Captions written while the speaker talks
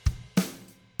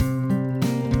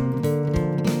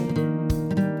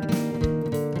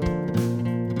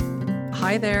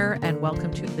Hi there, and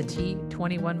welcome to the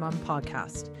T21 Mom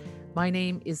podcast. My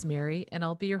name is Mary, and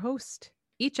I'll be your host.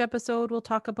 Each episode will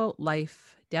talk about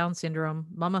life, Down syndrome,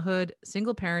 mamahood,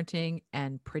 single parenting,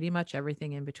 and pretty much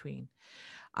everything in between.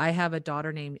 I have a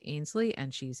daughter named Ainsley,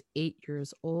 and she's 8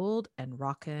 years old and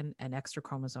rocking an extra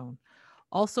chromosome,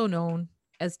 also known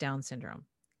as Down syndrome.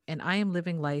 And I am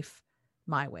living life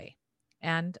my way.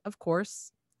 And of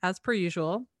course, as per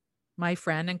usual, my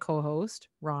friend and co host,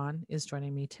 Ron, is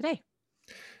joining me today.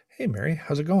 Hey, Mary,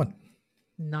 how's it going?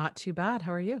 Not too bad.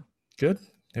 How are you? Good.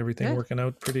 Everything Good. working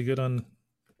out pretty good on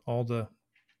all the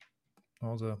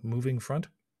moving front?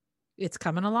 It's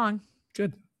coming along.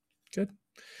 Good.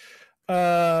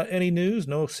 Any news?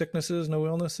 No sicknesses, no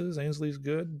illnesses? Ainsley's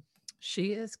good?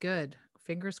 She is good.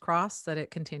 Fingers crossed that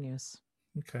it continues.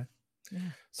 Okay. Yeah.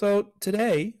 So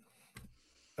today,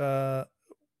 we're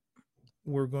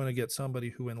going to get somebody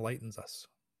who enlightens us.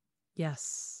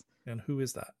 Yes. And who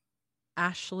is that?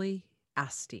 Ashley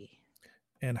Asti.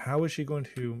 And how is she going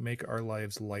to make our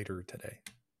lives lighter today?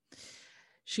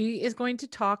 She is going to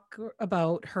talk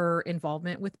about her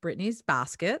involvement with Brittany's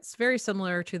Baskets, very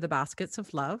similar to the Baskets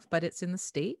of Love, but it's in the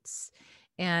States,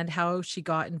 and how she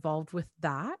got involved with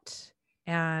that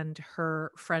and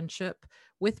her friendship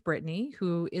with Brittany,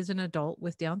 who is an adult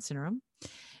with Down syndrome.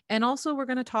 And also, we're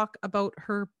going to talk about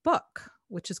her book,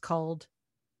 which is called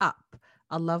Up,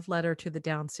 a love letter to the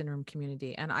Down syndrome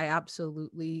community. And I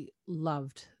absolutely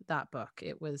loved that book.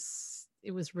 It was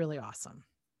really awesome.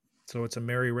 So it's a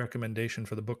Mary recommendation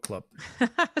for the book club.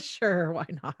 Sure, why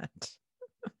not?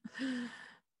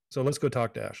 So let's go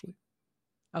talk to Ashley.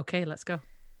 Okay, let's go.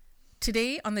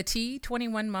 Today on the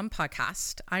T21 Mom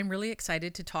podcast, I'm really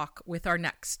excited to talk with our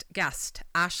next guest,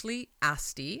 Ashley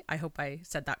Asti. I hope I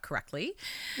said that correctly.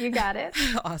 You got it.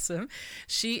 Awesome.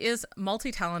 She is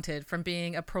multi-talented, from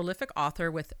being a prolific author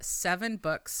with 7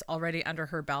 books already under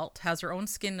her belt, has her own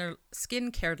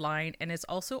skincare line, and is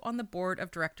also on the board of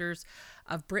directors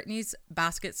of Brittany's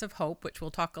Baskets of Hope, which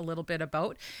we'll talk a little bit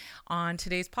about on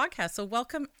today's podcast. So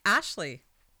welcome, Ashley.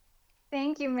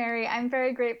 Thank you, Mary. I'm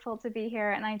very grateful to be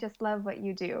here, and I just love what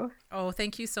you do. Oh,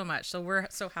 thank you so much. So we're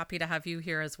so happy to have you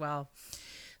here as well.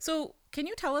 So can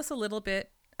you tell us a little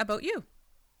bit about you?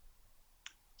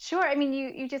 Sure. I mean,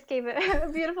 you just gave a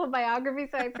beautiful biography,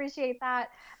 so I appreciate that.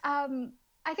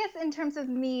 I guess in terms of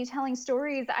me telling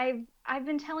stories, I've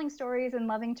been telling stories and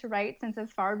loving to write since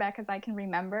as far back as I can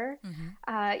remember.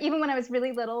 Mm-hmm. Even when I was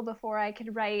really little, before I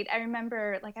could write, I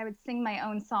remember I would sing my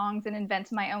own songs and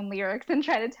invent my own lyrics and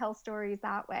try to tell stories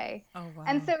that way. Oh, wow.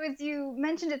 And so, as you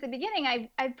mentioned at the beginning,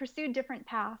 I've pursued different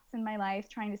paths in my life,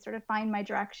 trying to sort of find my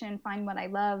direction, find what I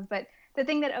love. But the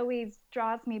thing that always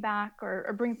draws me back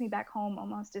or brings me back home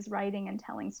almost is writing and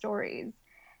telling stories.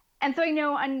 And so I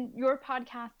know on your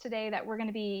podcast today that we're going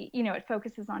to be, it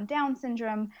focuses on Down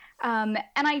syndrome. And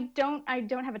I don't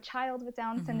have a child with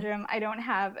Down syndrome. I don't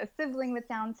have a sibling with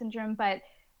Down syndrome, but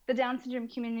the Down syndrome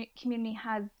community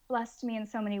has blessed me in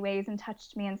so many ways and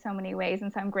touched me in so many ways.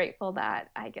 And so I'm grateful that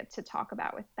I get to talk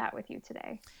about with you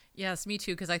today. Yes, me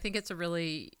too, because I think it's a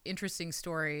really interesting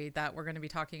story that we're going to be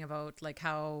talking about, like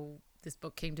how this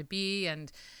book came to be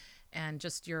and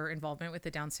just your involvement with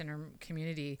the Down syndrome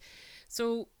community.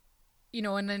 So,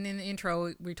 and then in the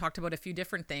intro, we talked about a few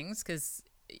different things because,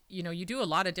 you do a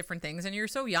lot of different things and you're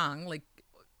so young.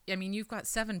 You've got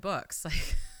 7 books.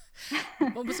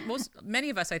 Many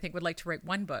of us, I think, would like to write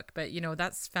 1 book, but,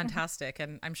 that's fantastic.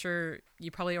 And I'm sure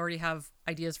you probably already have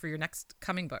ideas for your next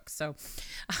coming book. So,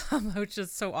 which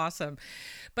is so awesome.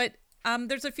 But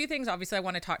there's a few things, obviously, I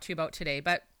want to talk to you about today.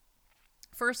 But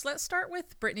first, let's start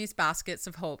with Brittany's Baskets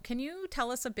of Hope. Can you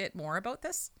tell us a bit more about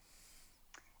this?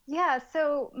 Yeah,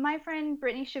 so my friend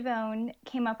Brittany Chavone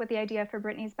came up with the idea for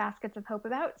Brittany's Baskets of Hope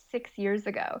about 6 years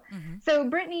ago. Mm-hmm. So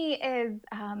Brittany is,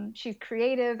 she's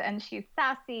creative and she's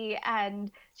sassy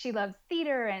and she loves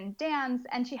theater and dance,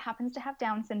 and she happens to have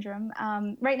Down syndrome.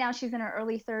 Right now she's in her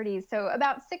early 30s. So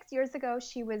about 6 years ago,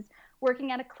 she was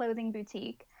working at a clothing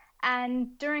boutique.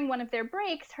 And during one of their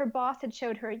breaks, her boss had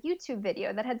showed her a YouTube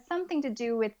video that had something to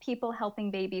do with people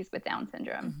helping babies with Down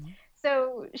syndrome. Mm-hmm.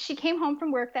 So she came home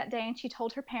from work that day and she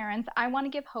told her parents, I want to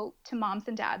give hope to moms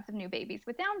and dads of new babies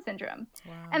with Down syndrome.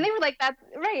 Wow. And they were like, that's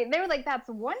right. They were like, that's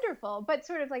wonderful. But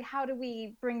sort of how do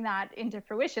we bring that into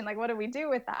fruition? What do we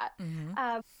do with that?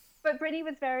 Mm-hmm. But Brittany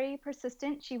was very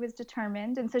persistent. She was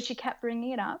determined. And so she kept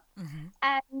bringing it up. Mm-hmm.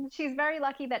 And she's very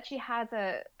lucky that she has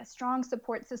a strong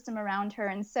support system around her.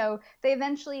 And so they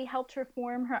eventually helped her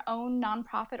form her own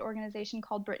nonprofit organization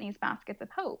called Brittany's Baskets of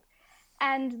Hope.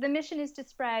 And the mission is to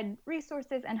spread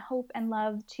resources and hope and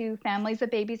love to families of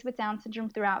babies with Down syndrome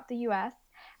throughout the U.S.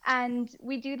 And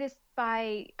we do this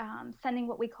by sending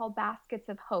what we call baskets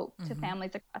of hope to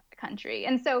families across the country.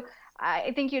 And so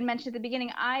I think you had mentioned at the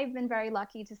beginning, I've been very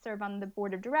lucky to serve on the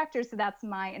board of directors. So that's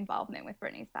my involvement with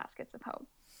Brittany's Baskets of Hope.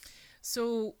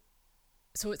 So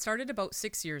it started about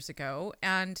 6 years ago,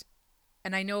 and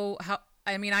I know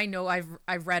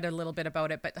I've read a little bit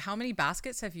about it, but how many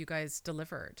baskets have you guys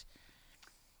delivered?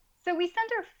 So we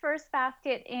sent our first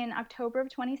basket in October of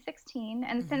 2016,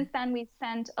 and since then we've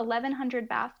sent 1,100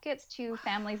 baskets to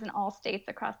families in all states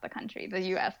across the country, the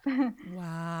U.S.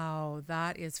 Wow,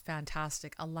 that is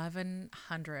fantastic.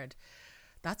 1,100.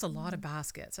 That's a lot of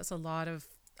baskets. That's a lot of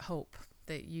hope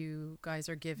that you guys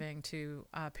are giving to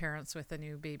parents with a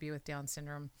new baby with Down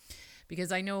syndrome.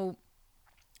 Because I know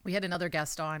we had another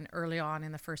guest on early on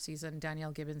in the first season,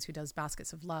 Danielle Gibbons, who does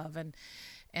Baskets of Love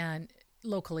and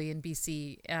locally in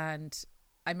BC. And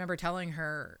I remember telling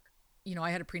her, you know, I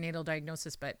had a prenatal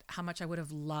diagnosis, but how much I would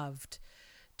have loved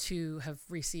to have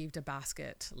received a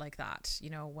basket like that, you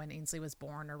know, when Ainsley was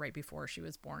born or right before she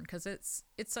was born, because it's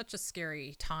such a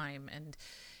scary time. And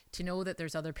to know that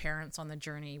there's other parents on the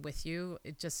journey with you,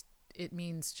 it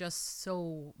means just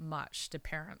so much to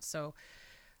parents. So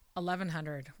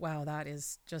 1,100, wow, that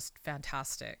is just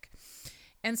fantastic.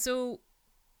 And so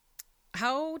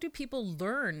how do people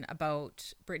learn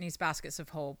about Brittany's Baskets of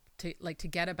Hope to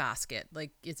get a basket?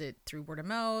 Like, is it through word of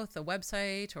mouth, a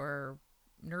website, or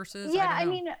nurses? Yeah, I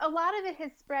mean, a lot of it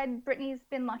has spread. Brittany's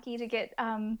been lucky to get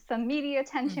some media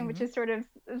attention, which has sort of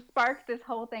sparked this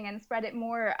whole thing and spread it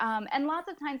more. And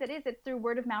lots of times it's through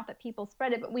word of mouth that people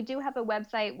spread it. But we do have a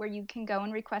website where you can go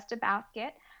and request a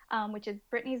basket, which is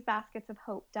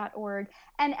brittany'sbasketsofhope.org.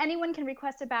 And anyone can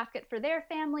request a basket for their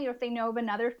family, or if they know of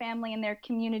another family in their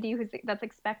community that's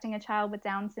expecting a child with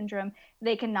Down syndrome,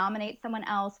 they can nominate someone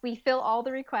else. We fill all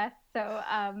the requests. So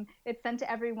it's sent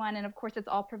to everyone. And of course, it's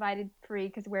all provided free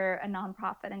because we're a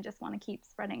nonprofit and just want to keep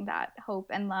spreading that hope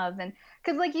and love. And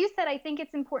because like you said, I think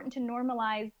it's important to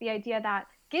normalize the idea that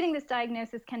getting this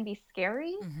diagnosis can be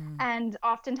scary. And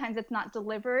oftentimes it's not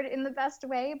delivered in the best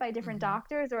way by different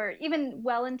doctors, or even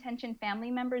well-intentioned family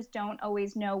members don't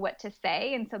always know what to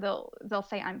say. And so they'll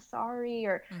say, I'm sorry,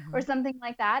 or something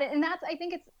like that. And I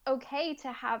think it's okay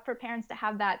for parents to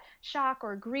have that shock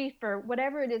or grief or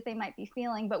whatever it is they might be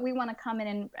feeling. But we want to come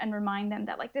in and remind them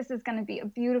that like, this is going to be a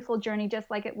beautiful journey,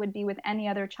 just like it would be with any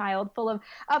other child, full of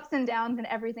ups and downs and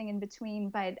everything in between.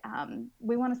 But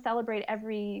we want to celebrate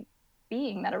every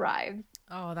being that arrives.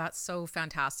 Oh, that's so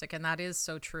fantastic. And that is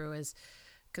so true, is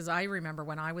because I remember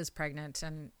when I was pregnant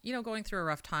and, you know, going through a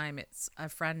rough time, a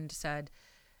friend said,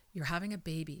 you're having a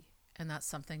baby and that's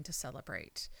something to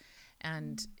celebrate.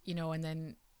 And, you know, and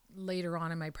then later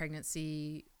on in my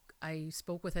pregnancy, I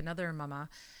spoke with another mama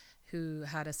who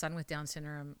had a son with Down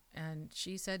syndrome, and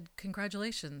she said,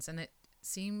 congratulations. And it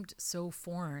seemed so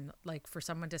foreign, like for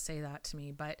someone to say that to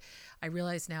me, but I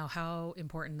realize now how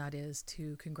important that is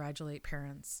to congratulate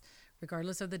parents,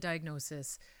 regardless of the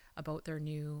diagnosis, about their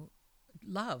new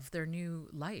love, their new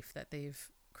life that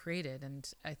they've created.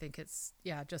 And I think it's,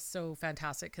 just so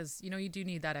fantastic, because, you know, you do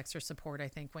need that extra support, I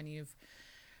think, when you've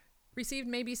received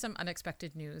maybe some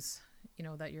unexpected news, you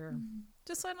know, that you're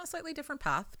just on a slightly different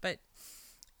path. But,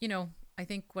 you know, I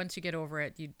think once you get over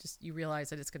it, you realize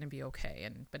that it's going to be okay.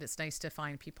 But it's nice to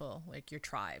find people like your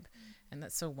tribe, and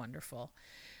that's so wonderful.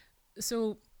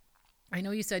 So I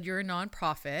know you said you're a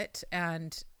nonprofit,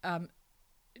 and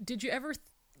did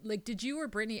you or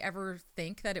Brittany ever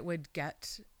think that it would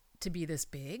get to be this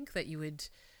big, that you would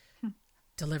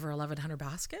deliver 1,100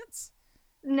 baskets?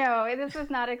 No, this was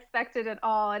not expected at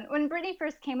all. And when Brittany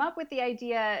first came up with the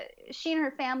idea, she and her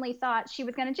family thought she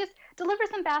was going to just deliver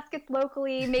some baskets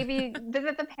locally, maybe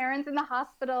visit the parents in the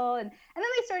hospital. And then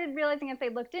they started realizing, as they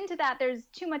looked into that, there's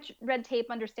too much red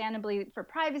tape, understandably, for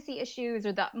privacy issues,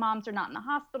 or the moms are not in the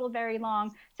hospital very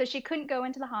long. So she couldn't go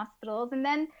into the hospitals. And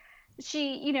then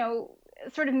she, you know,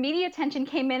 sort of media attention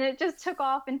came in. It just took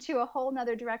off into a whole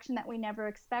nother direction that we never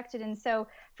expected. And so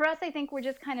for us, I think we're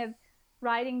just kind of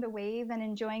riding the wave and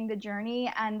enjoying the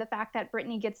journey, and the fact that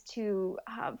Brittany gets to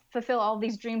fulfill all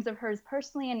these dreams of hers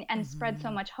personally and spread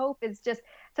so much hope is just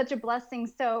such a blessing.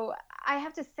 So I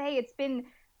have to say, it's been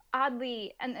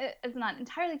oddly, and it's not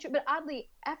entirely true, but oddly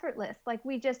effortless. Like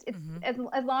we just, it's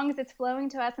as long as it's flowing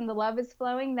to us and the love is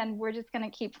flowing, then we're just going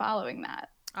to keep following that.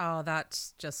 Oh,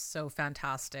 that's just so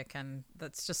fantastic. And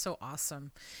that's just so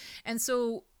awesome. And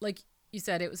so, like you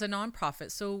said, it was a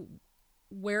nonprofit. So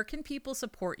where can people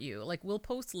support you? Like, we'll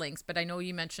post links, but I know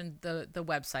you mentioned the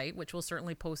website, which we'll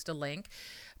certainly post a link.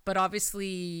 But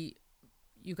obviously,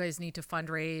 you guys need to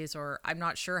fundraise, or I'm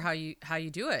not sure how you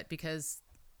do it, because,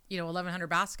 you know, 1,100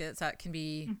 baskets, that can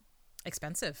be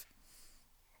expensive.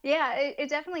 Yeah, it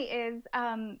definitely is.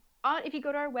 If you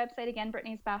go to our website again,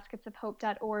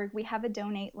 Brittany'sBasketsOfHope.org, we have a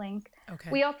donate link. Okay.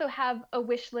 We also have a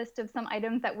wish list of some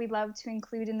items that we'd love to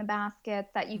include in the baskets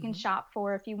that you can shop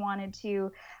for if you wanted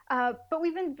to. But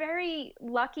we've been very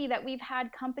lucky that we've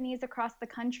had companies across the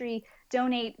country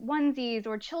donate onesies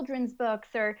or children's books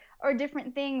or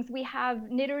different things. We have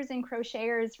knitters and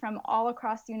crocheters from all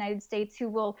across the United States who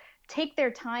will take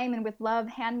their time and with love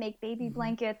hand make baby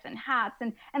blankets and hats,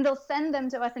 and they'll send them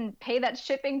to us and pay that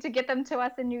shipping to get them to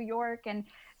us in New York. And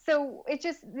so it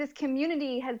just, this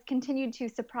community has continued to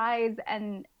surprise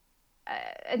and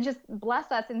just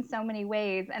bless us in so many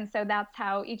ways. And so that's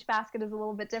how each basket is a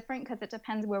little bit different, because it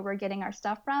depends where we're getting our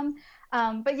stuff from.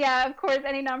 But yeah, of course,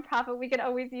 any nonprofit, we could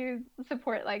always use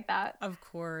support like that. Of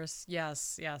course.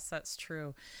 Yes, that's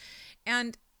true.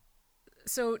 And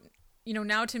so,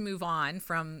 now to move on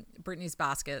from Brittany's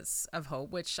Baskets of Hope,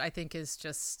 which I think is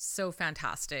just so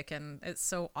fantastic. And it's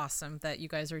so awesome that you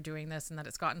guys are doing this and that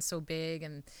it's gotten so big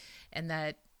and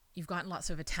that you've gotten lots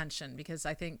of attention, because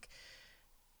I think,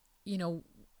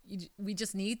 we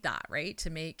just need that, right? To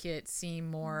make it seem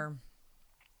more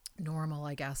normal,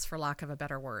 I guess, for lack of a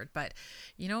better word. But,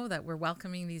 that we're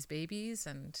welcoming these babies,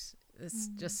 and it's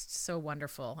just so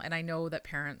wonderful. And I know that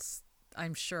parents,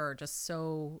 I'm sure, just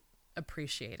so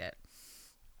appreciate it.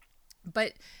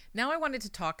 But now I wanted to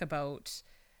talk about,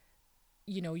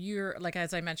 you're, like,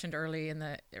 as I mentioned early in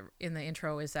the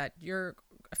intro, is that you're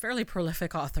a fairly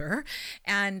prolific author,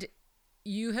 and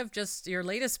you have your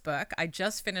latest book, I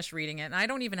just finished reading it, and I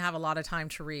don't even have a lot of time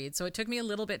to read, so it took me a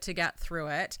little bit to get through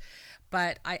it,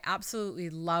 but I absolutely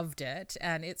loved it.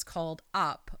 And it's called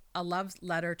Up, A Love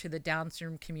Letter to the Down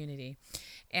Syndrome Community.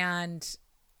 And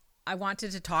I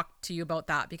wanted to talk to you about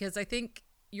that, because I think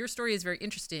your story is very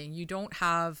interesting. You don't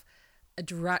have a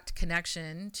direct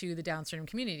connection to the Down syndrome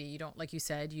community. You don't, like you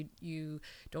said, you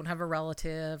don't have a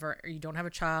relative or you don't have a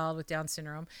child with Down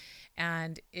syndrome,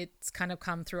 and it's kind of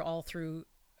come through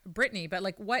Brittany. But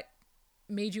like, what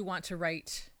made you want to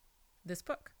write this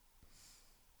book?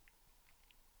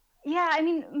 Yeah, I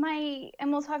mean,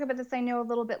 and we'll talk about this, I know, a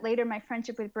little bit later. My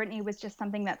friendship with Brittany was just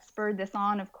something that spurred this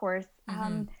on, of course.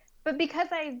 But because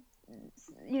I've,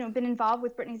 been involved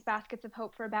with Brittany's Baskets of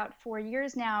Hope for about 4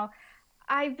 years now,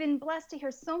 I've been blessed to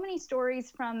hear so many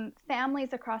stories from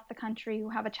families across the country who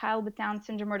have a child with Down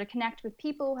syndrome, or to connect with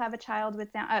people who have a child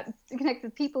with to connect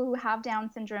with people who have Down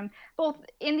syndrome, both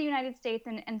in the United States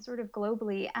and sort of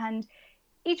globally. And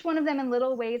each one of them in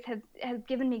little ways has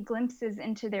given me glimpses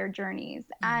into their journeys.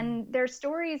 And their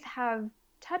stories have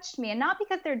touched me, and not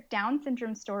because they're Down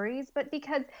syndrome stories, but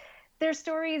because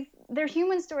they're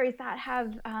human stories that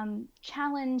have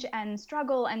challenge and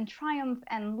struggle and triumph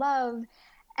and love.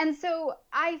 And so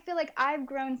I feel like I've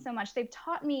grown so much.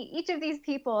 Each of these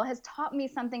people has taught me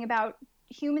something about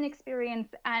human experience,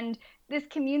 and this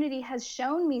community has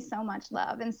shown me so much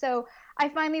love. And so I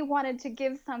finally wanted to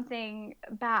give something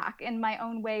back in my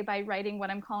own way by writing what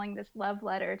I'm calling this love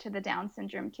letter to the Down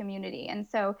syndrome community. And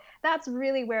so that's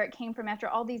really where it came from, after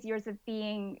all these years of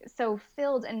being so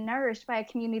filled and nourished by a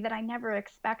community that I never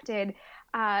expected,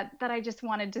 that I just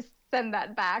wanted to send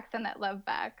that love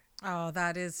back. Oh,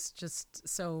 that is just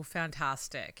so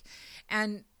fantastic.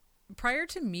 And prior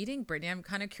to meeting Brittany, I'm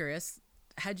kind of curious,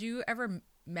 had you ever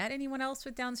met anyone else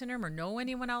with Down syndrome or know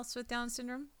anyone else with Down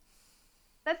syndrome?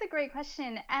 That's a great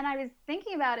question. And I was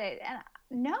thinking about it, and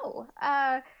no,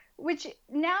 which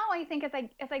now I think as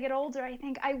I get older, I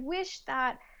think I wish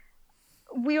that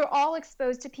we were all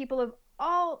exposed to people of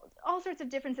all sorts of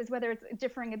differences, whether it's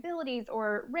differing abilities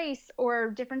or race or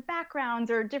different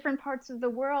backgrounds or different parts of the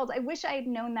world. I wish I had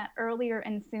known that earlier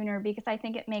and sooner, because I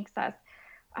think it makes us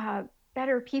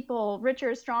better people,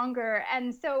 richer, stronger.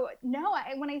 And so, no,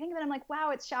 when I think of it, I'm like,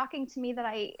 wow, it's shocking to me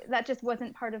that just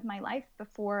wasn't part of my life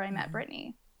before I met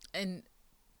Brittany. And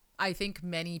I think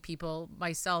many people,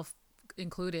 myself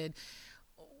included,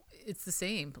 it's the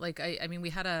same. Like, I mean, we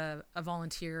had a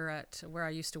volunteer at where I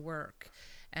used to work,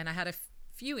 and I had a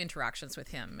few interactions with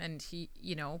him, and he,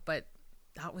 but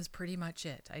that was pretty much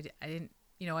it. I didn't,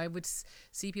 I would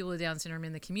see people with Down syndrome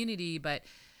in the community, but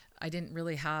I didn't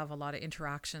really have a lot of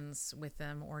interactions with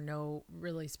them or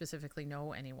really specifically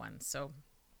know anyone. So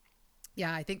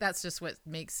yeah, I think that's just what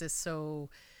makes this so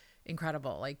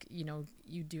incredible. Like,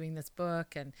 you doing this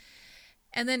book and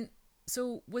then,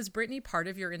 so was Brittany part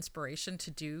of your inspiration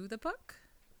to do the book?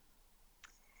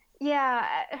 Yeah,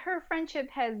 her friendship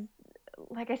has,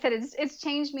 like I said, it's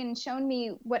changed me and shown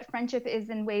me what friendship is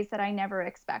in ways that I never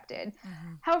expected.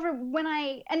 However,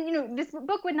 this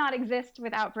book would not exist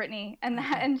without Brittany,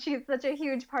 and she's such a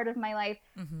huge part of my life.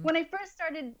 When I first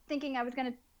started thinking I was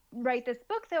going to write this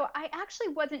book, though, I actually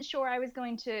wasn't sure I was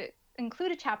going to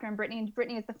include a chapter on Brittany, and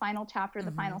Brittany is the final chapter,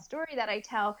 the final story that I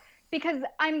tell, because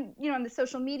I'm the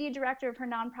social media director of her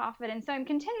nonprofit. And so I'm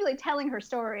continually telling her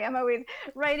story. I'm always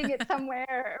writing it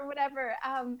somewhere or whatever.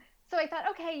 So I thought,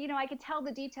 okay, I could tell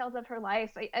the details of her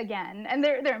life again, and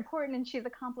they're important, and she's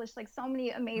accomplished like so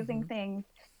many amazing things.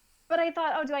 But I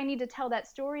thought, oh, do I need to tell that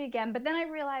story again? But then I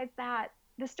realized that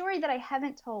the story that I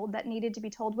haven't told that needed to be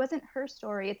told wasn't her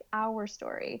story, it's our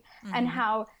story. And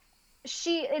how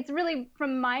it's really,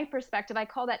 from my perspective, I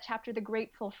call that chapter The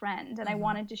Grateful Friend, and I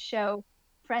wanted to show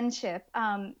friendship.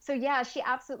 So yeah, she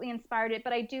absolutely inspired it,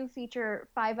 but I do feature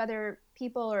 5 other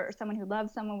people or someone who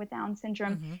loves someone with Down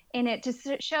syndrome in it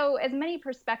to show as many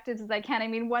perspectives as I can. I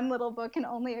mean, one little book can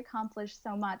only accomplish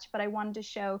so much, but I wanted to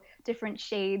show different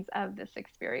shades of this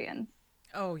experience.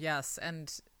 Oh, yes.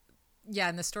 And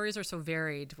the stories are so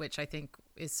varied, which I think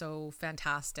is so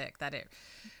fantastic, that it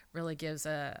really gives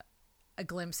a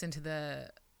glimpse into the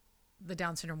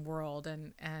Down syndrome world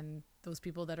and those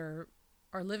people that are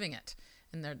living it,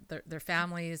 and their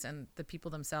families and the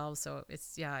people themselves. So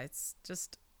it's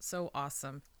just so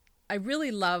awesome. I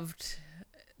really loved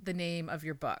the name of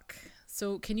your book.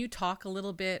 So can you talk a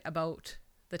little bit about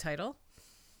the title?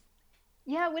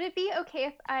 Yeah, would it be okay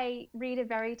if I read a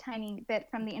very tiny bit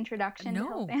from the introduction to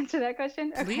help answer that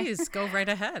question? Okay. Please go right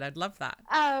ahead. I'd love that.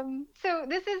 So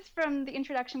this is from the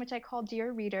introduction, which I call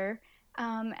Dear Reader.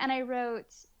 And I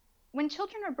wrote, when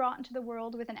children are brought into the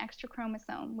world with an extra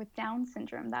chromosome, with Down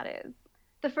syndrome, that is,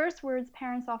 the first words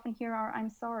parents often hear are, I'm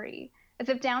sorry, as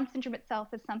if Down syndrome itself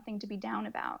is something to be down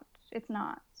about. It's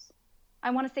not. I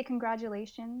want to say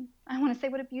congratulations. I want to say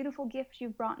what a beautiful gift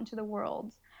you've brought into the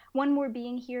world. One more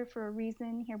being here for a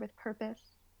reason, here with purpose.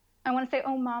 I want to say,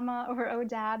 oh, mama, or oh,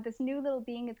 dad, this new little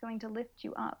being is going to lift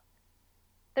you up.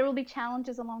 There will be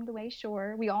challenges along the way,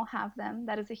 sure. We all have them.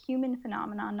 That is a human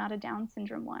phenomenon, not a Down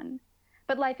syndrome one.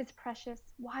 But life is precious,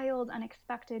 wild,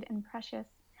 unexpected, and precious.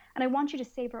 And I want you to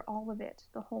savor all of it,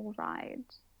 the whole ride.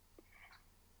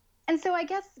 And so I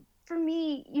guess for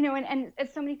me, and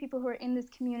as so many people who are in this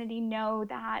community know,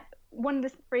 that one of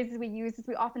the phrases we use is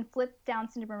we often flip Down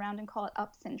syndrome around and call it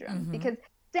up syndrome, because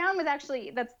Down was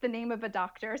actually, that's the name of a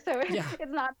doctor. So it's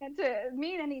not meant to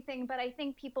mean anything, but I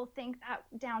think people think that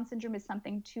Down syndrome is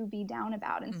something to be down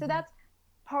about. And so that's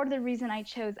part of the reason I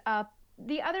chose up.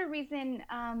 The other reason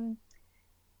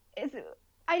is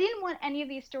I didn't want any of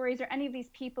these stories or any of these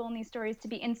people in these stories to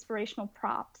be inspirational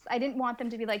props. I didn't want them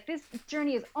to be like, this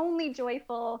journey is only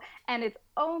joyful and it's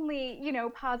only,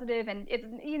 positive. And it's,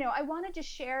 I wanted to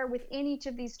share within each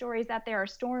of these stories that there are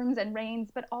storms and rains,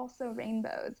 but also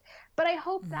rainbows. But I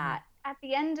hope that at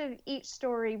the end of each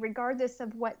story, regardless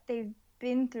of what they've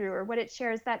been through or what it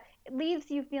shares, that it leaves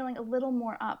you feeling a little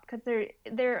more up, because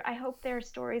I hope there are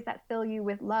stories that fill you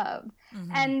with love.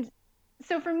 And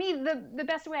so for me, the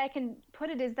best way I can put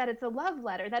it is that it's a love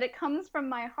letter, that it comes from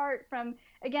my heart, from,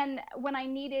 again, when I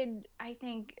needed, I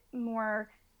think, more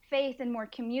faith and more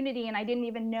community, and I didn't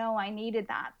even know I needed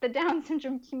that. The Down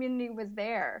syndrome community was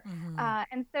there.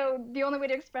 And so the only way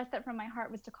to express that from my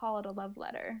heart was to call it a love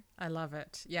letter. I love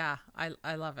it. Yeah,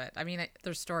 I love it. I mean,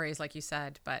 there's stories, like you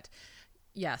said, but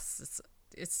yes,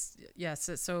 it's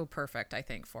so perfect, I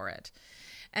think, for it.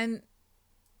 And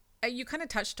you kind of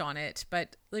touched on it,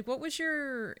 but like, what was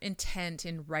your intent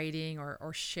in writing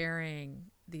or sharing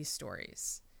these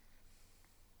stories?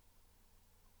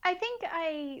 I think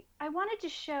I wanted to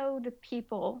show the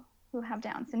people who have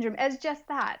Down syndrome as just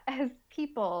that, as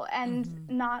people, and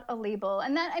not a label.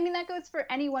 And that goes for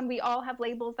anyone. We all have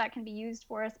labels that can be used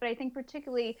for us, but I think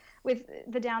particularly with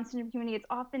the Down syndrome community, it's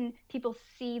often people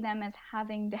see them as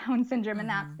having Down syndrome, and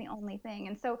that's the only thing.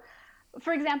 And so,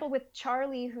 for example, with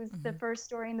Charlie, who's the first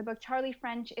story in the book, Charlie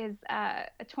French is a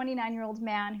 29-year-old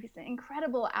man who's an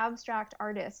incredible abstract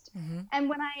artist. And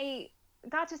when I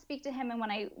got to speak to him and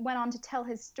when I went on to tell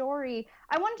his story,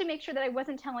 I wanted to make sure that I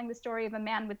wasn't telling the story of a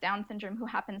man with Down syndrome who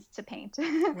happens to paint.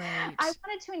 Right. I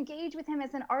wanted to engage with him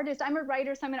as an artist. I'm a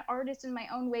writer, so I'm an artist in my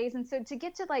own ways. And so to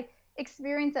get to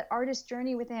experience that artist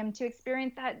journey with him, to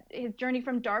experience his journey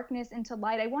from darkness into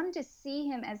light, I wanted to see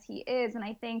him as he is. And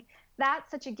I think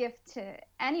that's such a gift to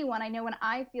anyone. I know when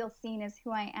I feel seen as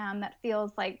who I am, that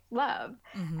feels like love.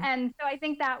 And so I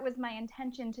think that was my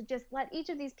intention, to just let each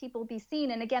of these people be seen.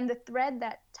 And again, the thread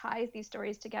that ties these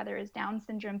stories together is Down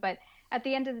syndrome. But at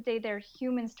the end of the day, they're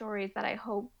human stories that I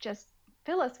hope just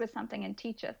fill us with something and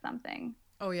teach us something.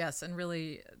 Oh, yes. And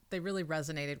they really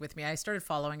resonated with me. I started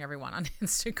following everyone on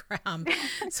Instagram.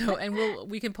 So, and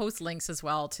we can post links as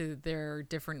well to their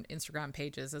different Instagram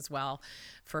pages as well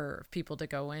for people to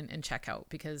go in and check out,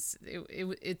 because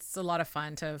it's a lot of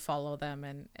fun to follow them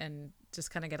and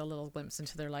just kind of get a little glimpse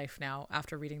into their life now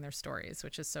after reading their stories,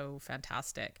 which is so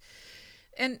fantastic.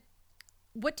 And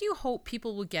what do you hope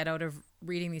people will get out of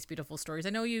reading these beautiful stories? I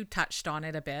know you touched on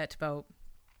it a bit about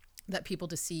that people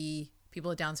to see people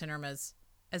with Down syndrome as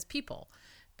people,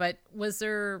 but was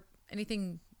there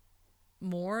anything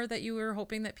more that you were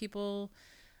hoping that people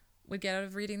would get out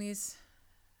of reading these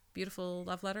beautiful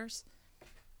love letters?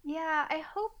 Yeah, I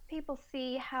hope people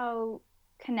see how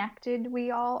connected we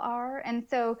all are. And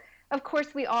so, of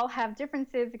course, we all have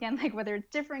differences, again, like whether it's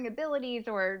differing abilities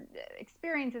or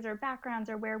experiences or backgrounds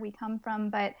or where we come from,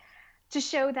 but to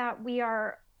show that we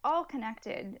are all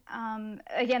connected.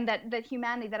 Again, that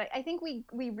humanity that I think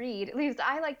we read, at least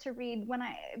I like to read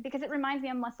because it reminds me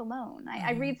I'm less alone.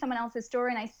 I read someone else's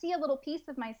story and I see a little piece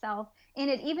of myself in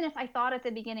it, even if I thought at the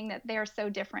beginning that they're so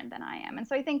different than I am. And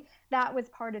so I think that was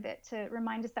part of it, to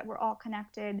remind us that we're all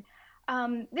connected.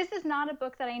 This is not a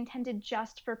book that I intended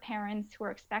just for parents who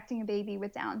are expecting a baby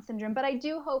with Down syndrome, but I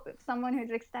do hope if someone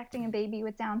who's expecting a baby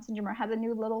with Down syndrome or has a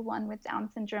new little one with Down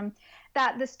syndrome,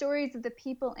 that the stories of the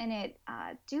people in it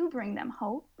do bring them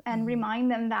hope and remind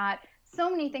them that so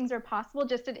many things are possible,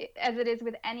 just as it is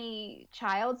with any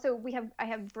child. So I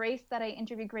have Grace that I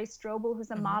interviewed, Grace Strobel,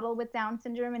 who's a model with Down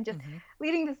syndrome and just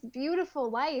leading this beautiful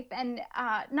life. And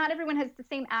not everyone has the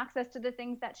same access to the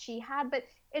things that she had, but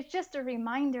it's just a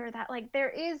reminder that like there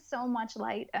is so much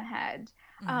light ahead.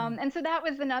 And so that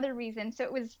was another reason. So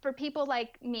it was for people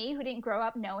like me who didn't grow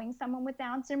up knowing someone with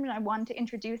Down syndrome. I wanted to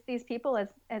introduce these people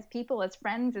as people, as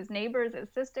friends, as neighbors, as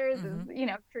sisters, as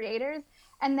creators,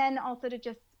 and then also to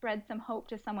just spread some hope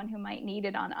to someone who might need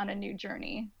it on a new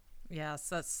journey. Yes,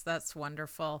 that's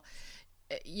wonderful.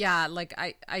 Yeah, like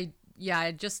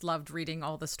I just loved reading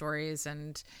all the stories,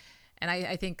 and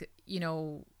I think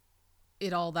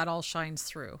that all shines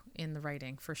through in the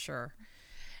writing for sure.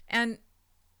 And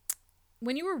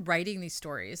when you were writing these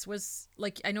stories, was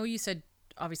like, I know you said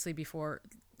obviously before,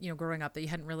 growing up that you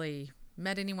hadn't really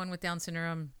met anyone with Down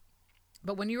syndrome,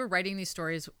 but when you were writing these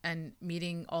stories and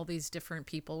meeting all these different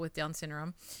people with Down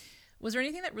syndrome, was there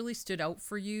anything that really stood out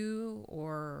for you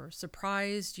or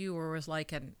surprised you or was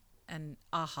like an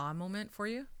aha moment for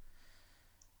you?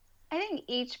 I think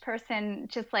each person,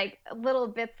 just like little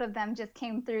bits of them just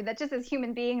came through that just as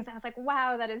human beings, I was like,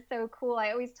 wow, that is so cool.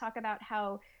 I always talk about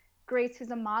how Grace,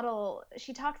 who's a model,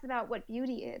 she talks about what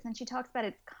beauty is, and she talks about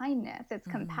its kindness, its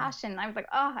compassion. I was like,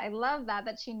 oh, I love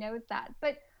that she knows that.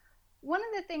 But one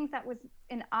of the things that was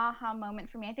an aha moment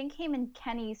for me, I think, came in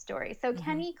Kenny's story. So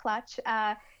Kenny Clutch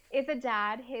is a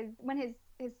dad. When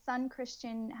his son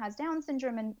Christian has Down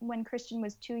syndrome, and when Christian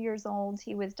was 2 years old,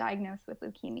 he was diagnosed with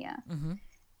leukemia.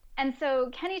 And so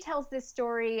Kenny tells this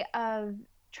story of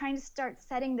trying to start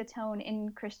setting the tone in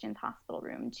Christian's hospital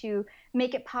room to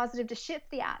make it positive, to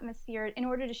shift the atmosphere in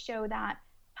order to show that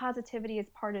positivity is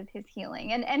part of his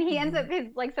healing. And he ends up, his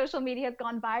like social media has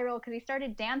gone viral because he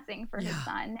started dancing for his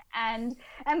son. And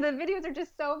the videos are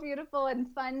just so beautiful and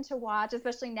fun to watch,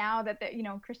 especially now that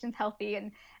Christian's healthy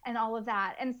and all of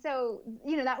that. And so,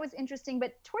 that was interesting.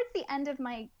 But towards the end of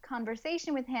my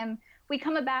conversation with him, we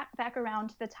come back around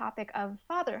to the topic of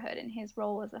fatherhood and his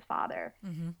role as a father.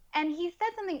 And he said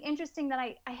something interesting that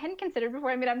I hadn't considered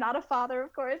before. I mean, I'm not a father,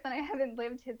 of course, and I haven't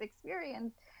lived his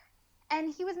experience.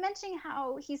 And he was mentioning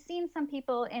how he's seen some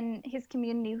people in his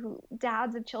community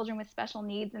dads of children with special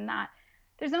needs, and that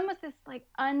there's almost this like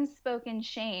unspoken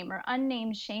shame or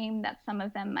unnamed shame that some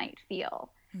of them might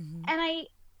feel. And I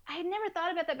had never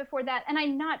thought about that before, and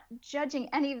I'm not judging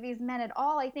any of these men at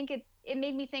all. I think it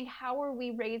made me think, how are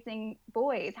we raising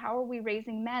boys? How are we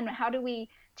raising men? How do we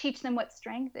teach them what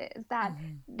strength is? That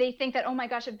they think that, oh my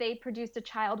gosh, if they produced a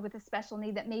child with a special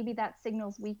need, that maybe that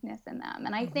signals weakness in them.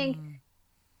 And I think,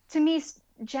 to me,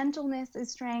 gentleness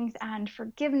is strength, and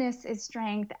forgiveness is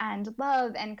strength, and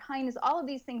love and kindness. All of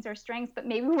these things are strengths, but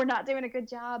maybe we're not doing a good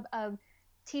job of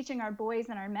teaching our boys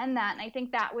and our men that. And I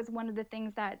think that was one of the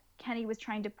things that Kenny was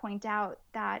trying to point out,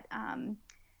 that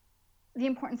the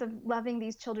importance of loving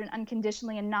these children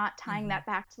unconditionally and not tying that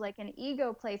back to like an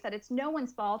ego place, that it's no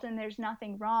one's fault and there's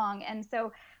nothing wrong. And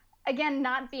so, again,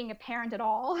 not being a parent at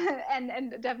all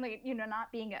and definitely, not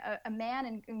being a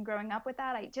man and growing up with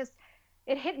that,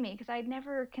 it hit me because I'd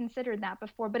never considered that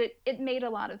before, but it made a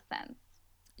lot of sense.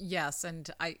 Yes. And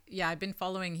I've been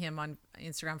following him on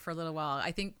Instagram for a little while.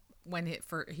 I think when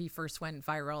he first went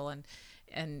viral,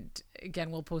 and again,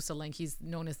 we'll post a link. He's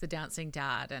known as the Dancing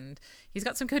Dad, and he's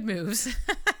got some good moves.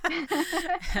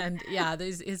 And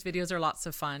his videos are lots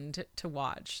of fun to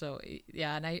watch. So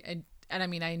yeah, and I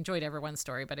mean, I enjoyed everyone's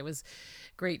story, but it was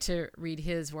great to read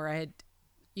his, where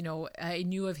I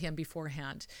knew of him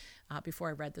beforehand, before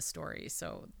I read the story.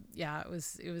 So yeah, it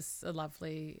was a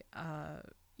lovely,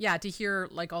 yeah, to hear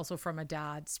like also from a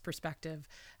dad's perspective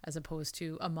as opposed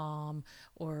to a mom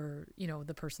or, you know,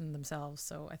 the person themselves.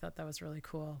 So I thought that was really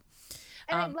cool.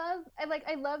 And I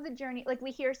love the journey. Like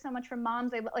we hear so much from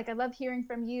moms. I love hearing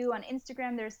from you on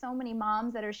Instagram. There's so many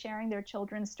moms that are sharing their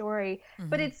children's story,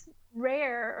 but it's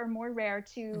rare or more rare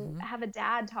to have a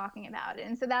dad talking about it.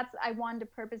 And so I wanted to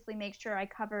purposely make sure I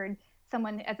covered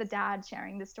someone as a dad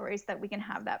sharing the story so that we can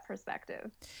have that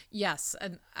perspective. Yes.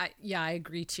 And I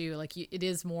agree too. Like it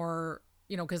is more,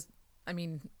 you know, cause I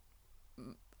mean,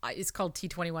 it's called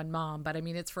T21 Mom, but I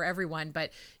mean, it's for everyone,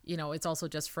 but you know, it's also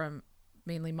just from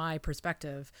mainly my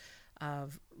perspective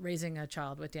of raising a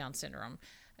child with Down syndrome,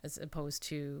 as opposed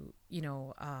to, you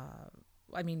know,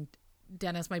 I mean,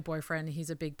 Dennis, my boyfriend, he's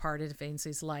a big part of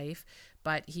Ainsley's life,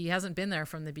 but he hasn't been there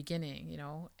from the beginning. You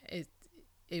know,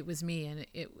 it was me, and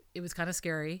it was kind of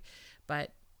scary,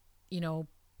 but, you know,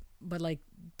 but like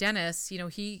Dennis, you know,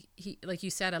 he, like you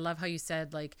said, I love how you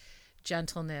said like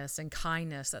gentleness and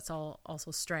kindness, that's all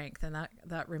also strength. And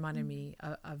that reminded me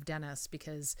of Dennis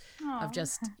because of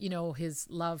just, you know, his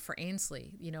love for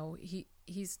Ainsley. You know,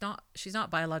 she's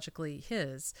not biologically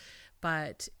his,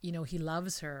 but you know, he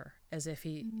loves her as if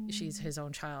she's his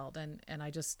own child. And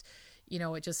I just, you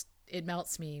know, it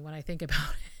melts me when I think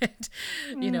about it,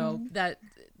 you know, that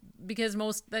because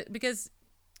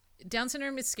Down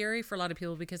syndrome is scary for a lot of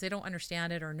people because they don't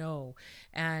understand it or know.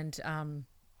 And,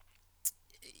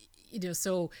 you know,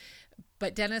 so,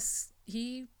 but Dennis,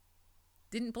 he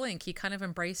didn't blink. He kind of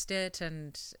embraced it,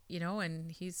 and, you know,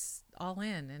 and he's all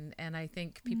in. And I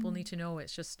think people need to know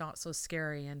it's just not so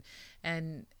scary.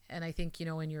 And I think, you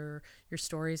know, in your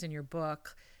stories in your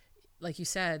book, like you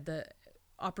said, the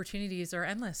opportunities are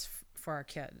endless for our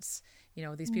kids. You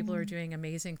know, these people are doing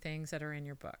amazing things that are in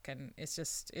your book, and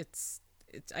it's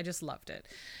I just loved it.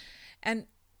 And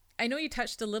I know you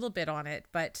touched a little bit on it,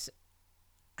 but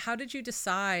how did you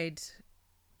decide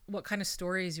what kind of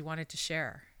stories you wanted to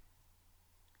share?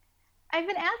 I've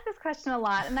been asked this question a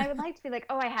lot, and I would like to be like,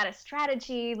 oh, I had a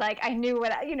strategy. Like I knew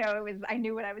what, I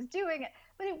knew what I was doing,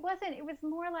 but it wasn't. It was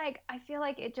more like, I feel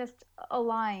like it just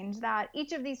aligned that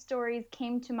each of these stories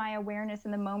came to my awareness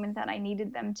in the moment that I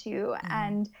needed them to.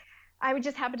 And I would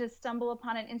just happen to stumble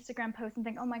upon an Instagram post and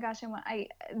think, oh my gosh,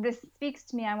 this speaks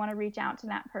to me. I want to reach out to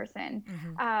that person.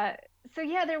 So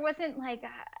yeah, there wasn't like,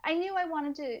 I knew I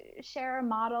wanted to share a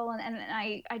model, and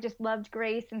I just loved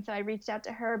Grace. And so I reached out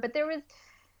to her, but there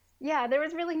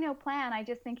was really no plan. I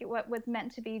just think what was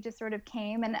meant to be just sort of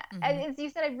came. And as you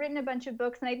said, I've written a bunch of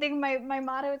books, and I think my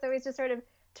motto is always just sort of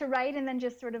to write and then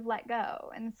just sort of let go.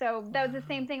 And so that was the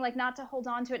same thing, like not to hold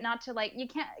on to it, not to like, you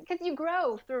can't, because you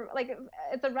grow through, like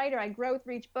as a writer, I grow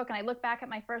through each book, and I look back at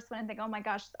my first one and think, oh my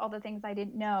gosh, all the things I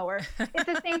didn't know. Or it's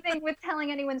the same thing with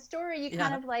telling anyone's story. You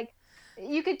kind of like,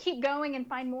 you could keep going and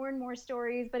find more and more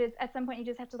stories, but at some point you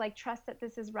just have to like trust that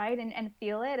this is right and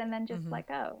feel it, and then just let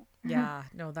go. Yeah,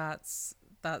 no, that's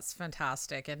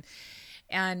fantastic.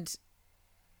 And,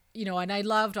 you know, and I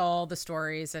loved all the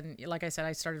stories. And like I said,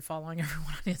 I started following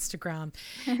everyone on Instagram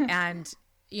and,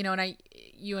 you know, and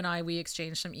you and I, we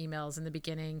exchanged some emails in the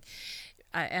beginning.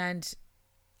 And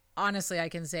honestly, I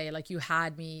can say like you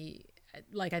had me,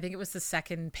 like, I think it was the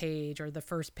second page or the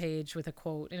first page with a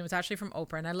quote, and it was actually from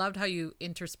Oprah. And I loved how you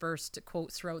interspersed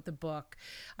quotes throughout the book.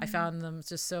 I found them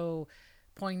just so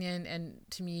poignant and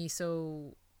to me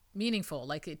so meaningful.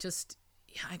 Like it just,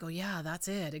 I go, yeah, that's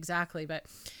it. Exactly. But,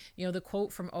 you know, the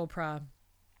quote from Oprah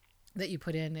that you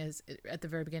put in is at the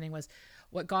very beginning was,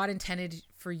 what God intended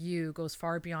for you goes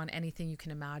far beyond anything you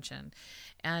can imagine.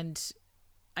 And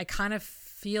I kind of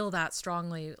feel that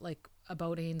strongly, like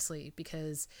about Ainsley,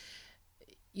 because,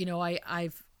 you know,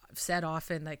 I've said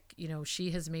often, like, you know,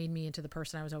 she has made me into the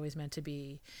person I was always meant to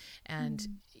be. And,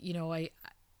 you know, I,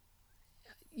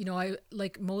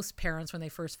 like most parents, when they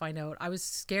first find out, I was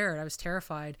scared, I was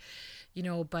terrified, you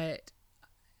know, but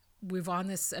we've on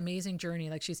this amazing journey.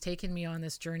 Like she's taken me on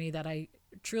this journey that I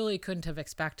truly couldn't have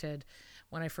expected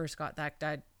when I first got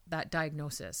that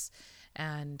diagnosis.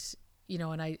 And, you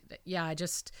know, and I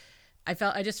just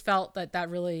felt that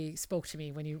really spoke to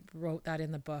me when you wrote that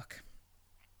in the book.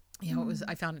 You know,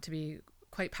 I found it to be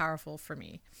quite powerful for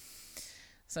me.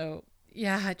 So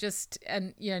yeah,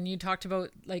 and you talked about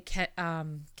like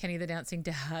Kenny the Dancing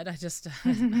Dad.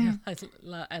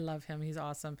 I love him. He's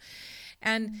awesome.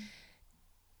 And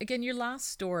again, your last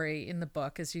story in the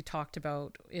book, as you talked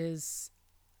about, is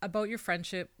about your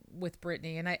friendship with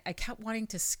Brittany. And I kept wanting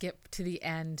to skip to the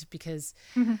end because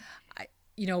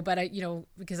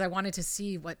because I wanted to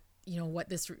see what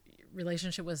this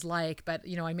relationship was like. But,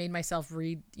 you know, I made myself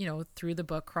read, you know, through the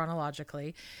book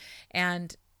chronologically.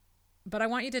 But I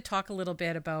want you to talk a little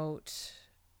bit about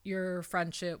your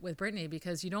friendship with Brittany,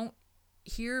 because you don't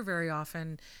hear very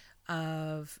often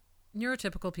of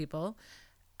neurotypical people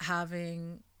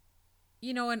having,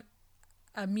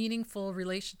 a meaningful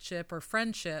relationship or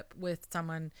friendship with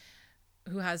someone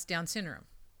who has Down syndrome.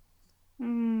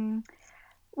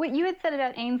 What you had said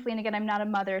about Ainsley, and again, I'm not a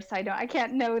mother, so I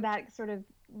can't know that sort of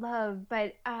love,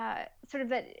 but sort of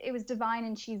that it was divine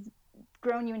and she's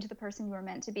grown you into the person you were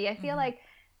meant to be. I feel like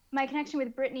my connection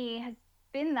with Brittany has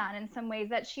been that in some ways,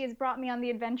 that she has brought me on the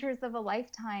adventures of a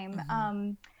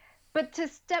lifetime. But to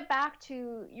step back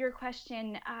to your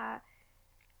question,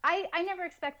 I never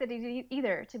expected it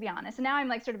either, to be honest. And now I'm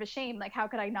like sort of ashamed, like how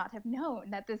could I not have known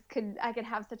that I could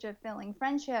have such a fulfilling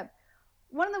friendship?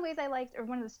 One of the ways I liked, or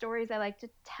one of the stories I like to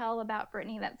tell about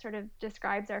Brittany that sort of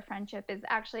describes our friendship is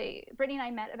actually Brittany and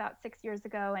I met about 6 years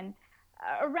ago. And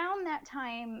around that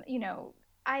time,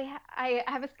 I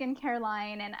have a skincare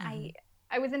line, and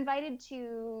I was invited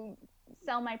to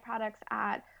sell my products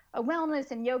at a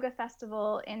wellness and yoga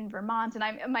festival in Vermont,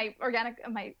 and my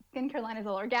skincare line is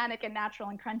all organic and natural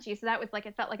and crunchy, so that was like,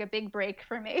 it felt like a big break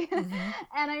for me.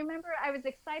 And I remember I was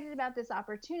excited about this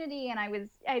opportunity, and I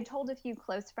had told a few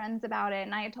close friends about it,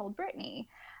 and I had told Brittany,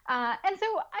 and so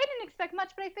I didn't expect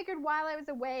much, but I figured while I was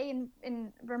away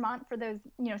in Vermont for those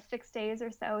 6 days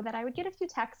or so, that I would get a few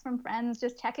texts from friends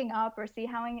just checking up or seeing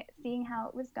how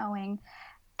it was going,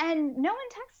 and no one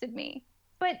texted me.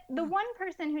 But the one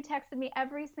person who texted me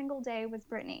every single day was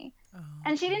Brittany.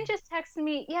 And she didn't just text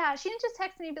me. Yeah, she didn't just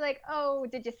text me and be like, oh,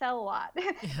 did you sell a lot?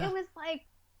 Yeah. It was like,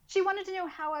 she wanted to know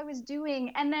how I was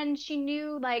doing. And then she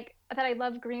knew like that I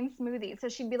love green smoothies. So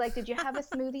she'd be like, did you have a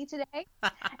smoothie today?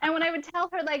 And when I would tell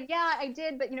her like, yeah, I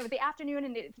did, but the afternoon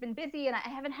and it's been busy and I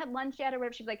haven't had lunch yet or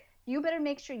whatever, she'd be like, you better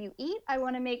make sure you eat. I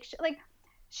want to make sure, like,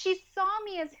 she saw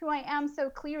me as who I am so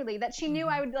clearly that she knew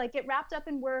I would like get wrapped up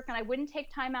in work and I wouldn't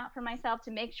take time out for myself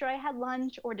to make sure I had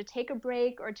lunch or to take a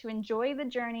break or to enjoy the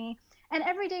journey. And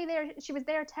every day she was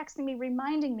there texting me,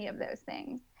 reminding me of those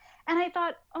things. And I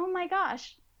thought, oh my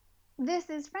gosh, this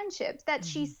is friendship, that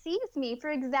she sees me for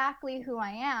exactly who I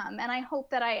am. And I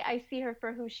hope that I see her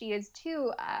for who she is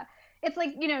too. It's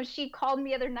like, she called me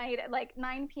the other night at like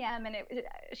 9 p.m. and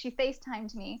she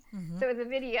FaceTimed me. So it was a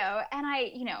video, and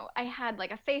I had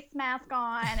like a face mask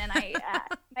on, and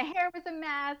my hair was a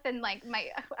mess, and like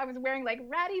I was wearing like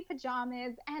ratty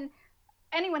pajamas, and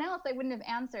anyone else I wouldn't have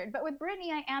answered. But with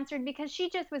Brittany, I answered because she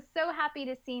just was so happy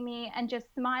to see me and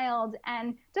just smiled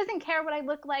and doesn't care what I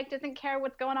look like, doesn't care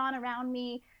what's going on around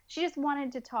me. She just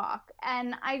wanted to talk.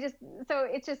 And so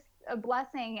it's just a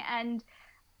blessing. And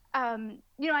I'm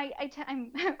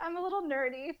a little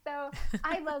nerdy, so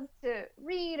I love to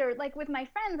read, or like with my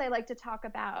friends, I like to talk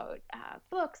about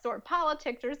books or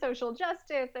politics or social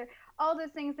justice or all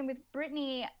those things. And with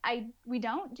Brittany, we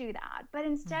don't do that, but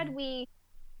instead we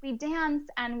dance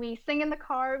and we sing in the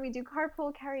car, we do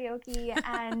carpool karaoke,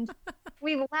 and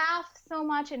we laugh so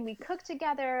much, and we cook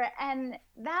together. And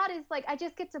that is like, I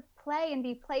just get to play and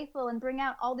be playful and bring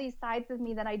out all these sides of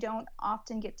me that I don't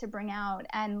often get to bring out.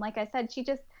 And like I said, she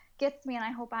just gets me, and I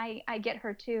hope I get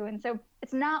her too. And so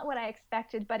it's not what I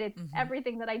expected, but it's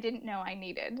everything that I didn't know I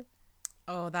needed.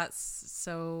 Oh, that's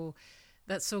so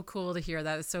cool to hear.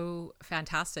 That is so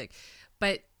fantastic.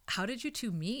 But how did you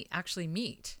two actually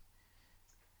meet?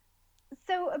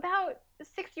 So about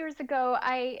 6 years ago,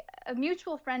 a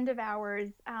mutual friend of ours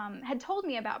had told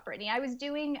me about Brittany. I was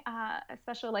doing a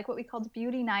special, like what we called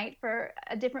beauty night for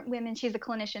different women. She's a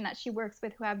clinician that she works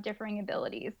with who have differing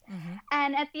abilities.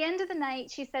 And at the end of the night,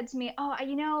 she said to me,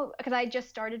 oh, because I just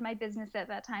started my business at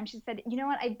that time. She said, you know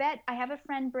what, I bet I have a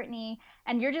friend, Brittany,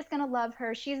 and you're just going to love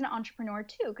her. She's an entrepreneur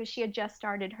too, because she had just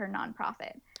started her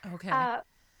nonprofit. Okay.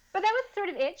 But that was sort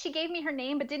of it. She gave me her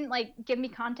name, but didn't like give me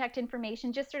contact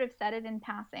information, just sort of said it in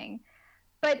passing.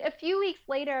 But a few weeks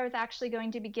later, I was actually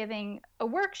going to be giving a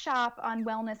workshop on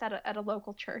wellness at a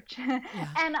local church. Yeah.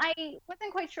 And I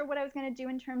wasn't quite sure what I was going to do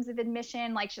in terms of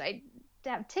admission. Like, should I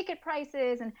have ticket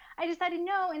prices? And I decided,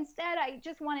 no, instead, I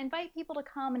just want to invite people to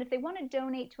come. And if they want to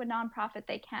donate to a nonprofit,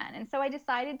 they can. And so I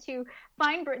decided to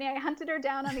find Brittany. I hunted her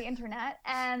down on the internet,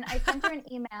 and I sent her an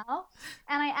email.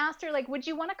 And I asked her, like, would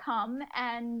you want to come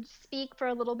and speak for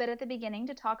a little bit at the beginning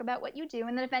to talk about what you do?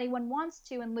 And then if anyone wants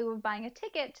to, in lieu of buying a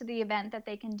ticket to the event, that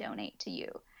they can donate to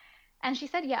you. And she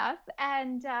said yes.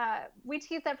 And we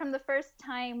teased that from the first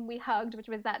time we hugged, which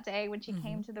was that day when she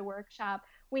came to the workshop,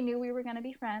 we knew we were going to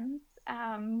be friends.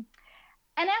 And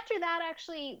after that,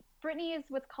 actually, Brittany is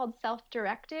what's called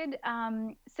self-directed.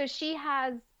 So she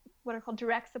has what are called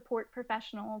direct support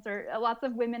professionals, or lots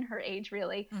of women her age,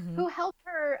 really, who help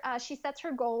her. She sets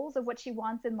her goals of what she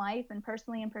wants in life and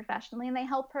personally and professionally, and they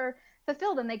help her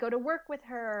fulfill them. They go to work with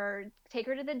her, or take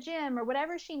her to the gym, or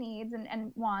whatever she needs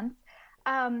and wants.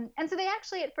 And so they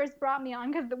actually at first brought me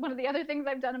on because one of the other things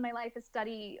I've done in my life is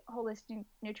study holistic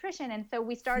nutrition. And so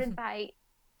we started by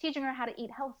teaching her how to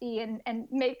eat healthy and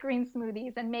make green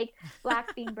smoothies and make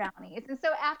black bean brownies. And so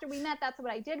after we met, that's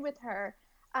what I did with her.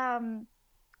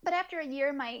 But after a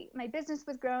year, my business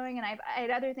was growing and I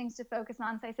had other things to focus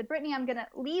on. So I said, Brittany, I'm going to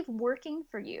leave working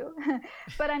for you,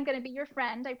 but I'm going to be your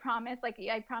friend. I promise. Like,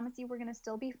 I promise you we're going to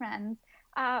still be friends.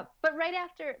 But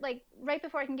right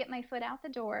before I can get my foot out the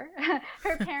door,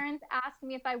 her parents asked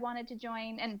me if I wanted to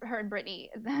join, and her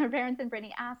parents and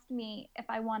Brittany asked me if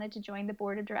I wanted to join the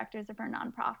board of directors of her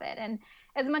nonprofit. And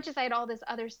as much as I had all this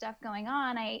other stuff going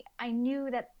on, I knew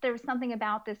that there was something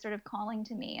about this sort of calling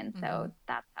to me. And so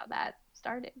that's how that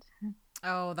started.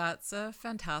 Oh, that's a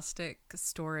fantastic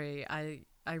story.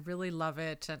 I really love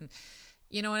it. And,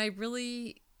 and I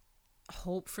really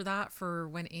hope for that for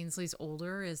when Ainsley's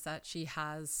older, is that she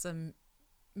has some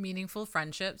meaningful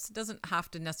friendships. It doesn't have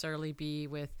to necessarily be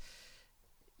with,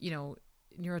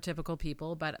 neurotypical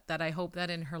people, but that I hope that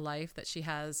in her life that she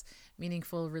has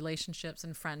meaningful relationships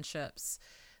and friendships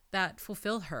that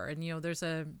fulfill her. And,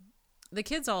 the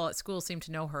kids all at school seem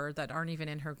to know her that aren't even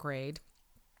in her grade.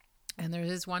 And there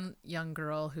is one young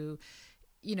girl who,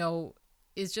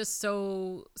 is just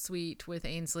so sweet with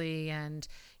Ainsley and,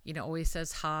 always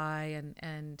says hi.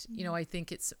 And I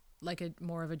think it's like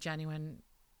more of a genuine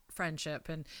friendship.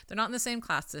 And they're not in the same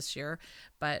class this year,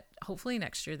 but hopefully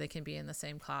next year they can be in the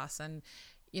same class. And,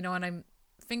 and I'm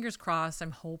fingers crossed,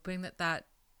 I'm hoping that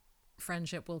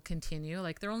friendship will continue.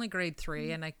 Like, they're only grade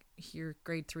 3 and I hear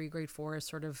grade 3, grade 4 is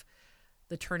sort of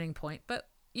the turning point, but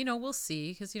we'll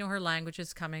see, because, her language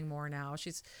is coming more now.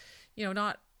 She's,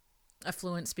 not a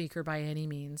fluent speaker by any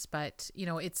means, but,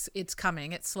 it's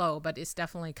coming. It's slow, but it's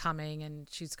definitely coming. And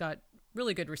she's got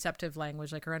really good receptive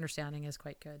language. Like, her understanding is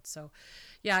quite good. So,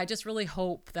 yeah, I just really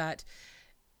hope that,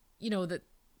 that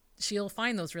she'll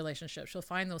find those relationships. She'll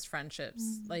find those friendships,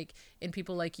 like in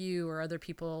people like you or other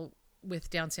people with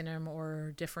Down syndrome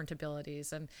or different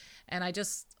abilities. And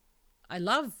I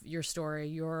love your story,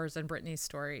 yours and Brittany's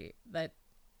story, that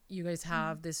you guys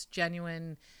have this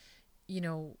genuine,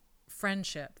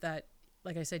 friendship that,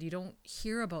 like I said, you don't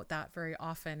hear about that very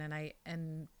often.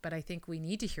 But I think we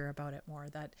need to hear about it more,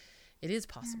 that it is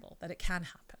possible, that it can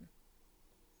happen.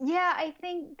 Yeah, I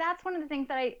think that's one of the things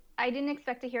that I didn't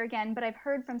expect to hear again, but I've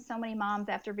heard from so many moms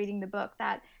after reading the book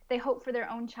that they hope for their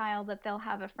own child that they'll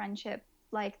have a friendship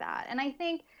like that. And I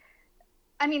think,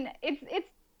 it's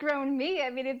grown me.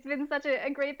 It's been such a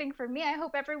great thing for me. I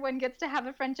hope everyone gets to have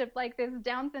a friendship like this,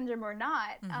 Down syndrome or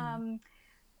not.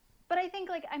 But I think,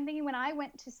 I'm thinking when I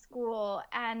went to school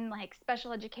and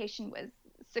special education was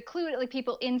secluded,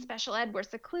 people in special ed were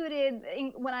secluded.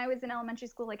 When I was in elementary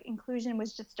school, inclusion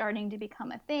was just starting to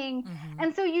become a thing.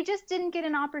 And so you just didn't get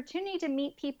an opportunity to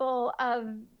meet people of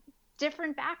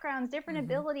different backgrounds, different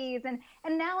abilities. And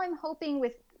now I'm hoping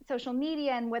with social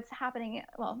media and what's happening,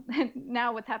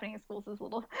 now what's happening in schools is a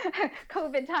little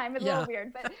COVID time is a little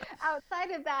weird, but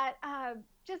outside of that,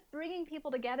 just bringing people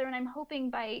together. And I'm hoping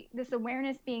by this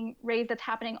awareness being raised that's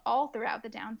happening all throughout the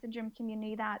Down syndrome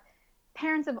community, that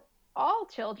parents of all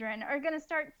children are going to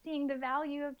start seeing the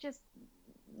value of just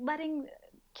letting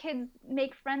kids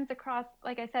make friends across,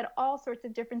 like I said, all sorts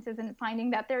of differences, and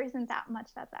finding that there isn't that much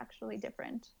that's actually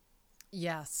different.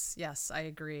 Yes, I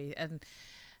agree. And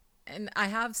I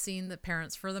have seen that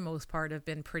parents, for the most part, have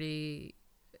been pretty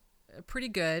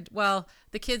good. Well,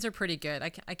 the kids are pretty good.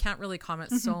 I can't really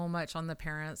comment so much on the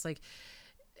parents. Like,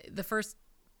 the first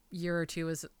year or two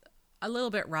was a little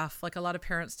bit rough. Like, a lot of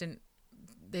parents didn't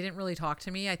really talk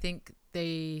to me. I think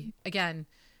they, again,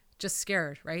 just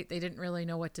scared, right? They didn't really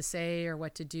know what to say or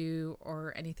what to do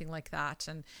or anything like that.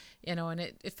 And, and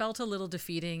it felt a little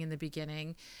defeating in the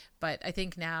beginning, but I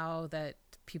think now that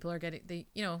people are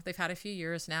they've had a few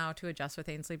years now to adjust with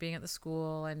Ainsley being at the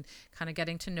school and kind of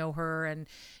getting to know her. And,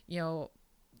 the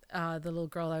little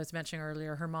girl I was mentioning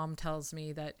earlier, her mom tells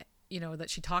me that, that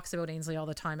she talks about Ainsley all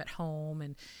the time at home,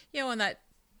 and, and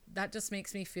that just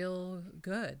makes me feel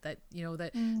good that,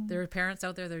 that there are parents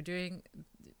out there, they're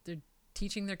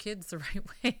teaching their kids the right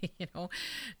way,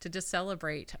 to just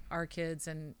celebrate our kids.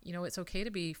 And, it's okay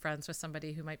to be friends with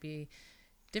somebody who might be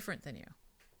different than you.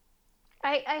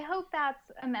 I hope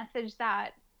that's a message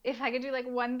that if I could do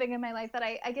one thing in my life that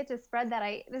I get to spread, that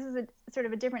this is a sort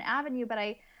of a different avenue, but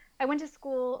I went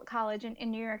to college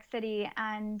in New York City,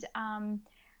 and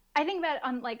I think that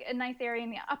on a nice area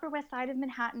in the Upper West Side of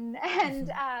Manhattan,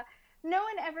 and no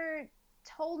one ever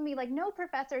told me, like no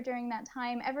professor during that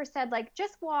time ever said like,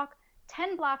 just walk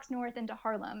 10 blocks north into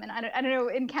Harlem. And I don't know,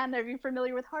 in Canada, are you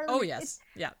familiar with Harlem? Oh, yes.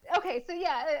 Yeah. Okay. So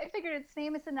yeah, I figured it's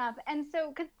famous enough. And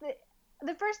so, cause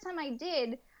the first time I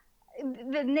did,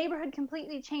 the neighborhood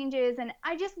completely changes. And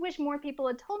I just wish more people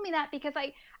had told me that, because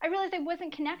I realized I was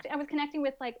connecting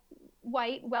with like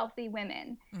white, wealthy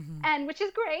women, and which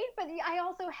is great, but I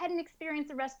also hadn't experienced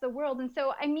the rest of the world. And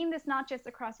so I mean this not just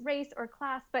across race or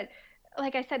class, but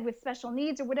like I said, with special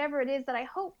needs or whatever it is, that I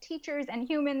hope teachers and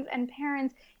humans and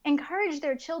parents encourage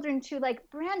their children to like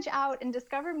branch out and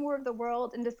discover more of the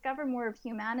world and discover more of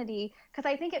humanity, because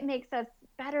I think it makes us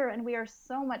better and we are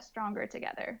so much stronger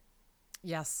together.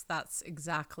 Yes, that's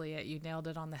exactly it. You nailed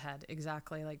it on the head.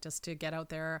 Exactly. Like just to get out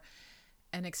there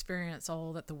and experience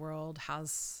all that the world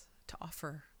has to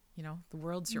offer. You know, the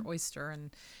world's your oyster,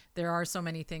 and there are so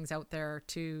many things out there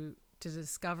to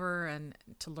discover and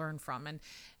to learn from.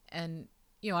 And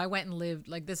you know, I went and lived,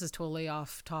 like, this is totally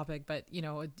off topic, but you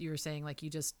know, you were saying like you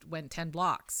just went 10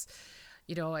 blocks.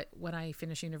 You know, when I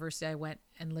finished university, I went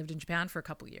and lived in Japan for a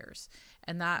couple of years,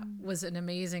 and that was an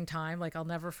amazing time. Like, I'll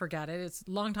never forget it. It's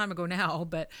a long time ago now,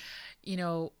 but you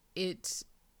know, it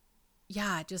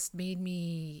just made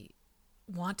me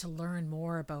want to learn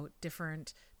more about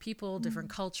different people, different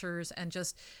cultures, and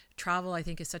just travel, I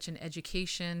think, is such an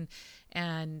education,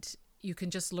 and you can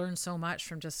just learn so much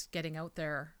from just getting out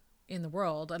there in the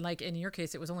world. And like in your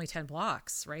case, it was only 10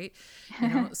 blocks, right? You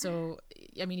know, so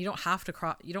I mean, you don't have to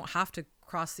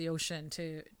cross the ocean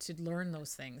to learn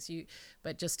those things,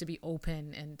 but just to be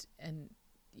open and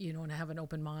you know, and have an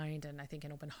open mind, and I think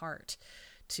an open heart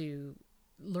to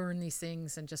learn these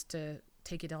things and just to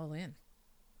take it all in.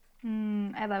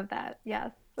 I love that.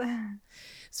 Yes.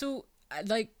 So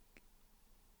like,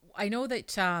 I know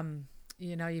that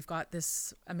you know, you've got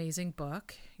this amazing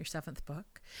book, your 7th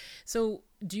book. So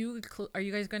are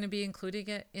you guys going to be including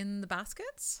it in the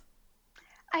baskets?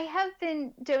 I have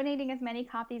been donating as many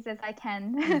copies as I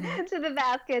can to the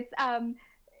baskets.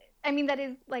 I mean, that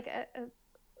is like a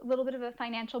little bit of a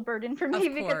financial burden for me,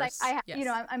 because I yes. You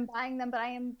know, I'm buying them, but I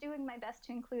am doing my best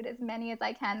to include as many as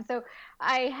I can. So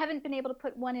I haven't been able to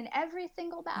put one in every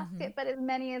single basket, but as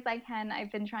many as I can,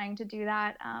 I've been trying to do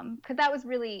that, because that was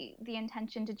really the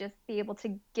intention, to just be able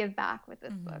to give back with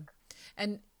this book.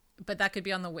 But that could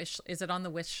be on the wish. Is it on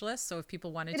the wish list? So if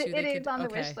people wanted to, it is on the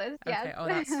wish list. Yes.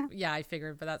 Okay. Oh, I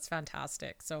figured, but that's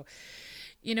fantastic. So,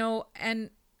 you know, and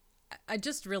I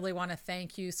just really want to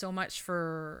thank you so much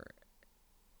for,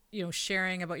 you know,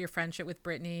 sharing about your friendship with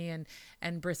Brittany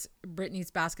and Brittany's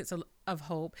Baskets of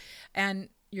Hope and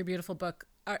your beautiful book.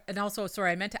 And also,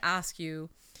 sorry, I meant to ask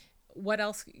you, what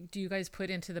else do you guys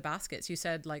put into the baskets? You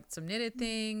said like some knitted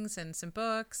things and some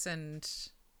books, and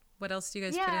what else do you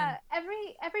guys put in?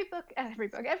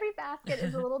 Every basket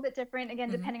is a little bit different, again,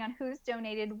 depending on who's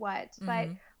donated what. But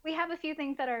we have a few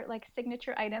things that are like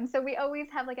signature items. So we always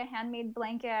have like a handmade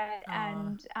blanket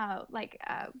and like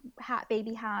a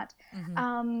baby hat.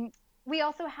 We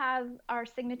also have our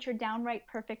signature Downright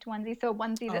Perfect onesie. So a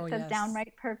onesie that says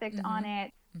Downright Perfect on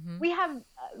it. We have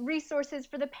resources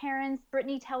for the parents.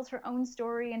 Brittany tells her own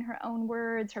story in her own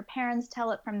words. Her parents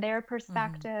tell it from their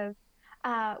perspective.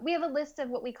 We have a list of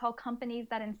what we call companies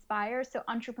that inspire. So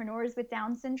entrepreneurs with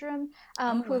Down syndrome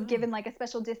who have given like a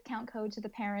special discount code to the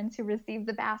parents who receive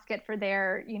the basket for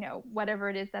their, you know, whatever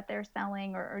it is that they're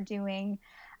selling or doing.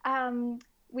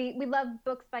 We love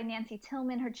books by Nancy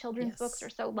Tillman. Her children's books are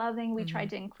so loving. We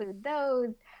tried to include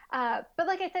those. But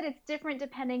like I said, it's different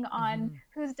depending on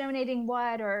who's donating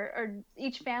what, or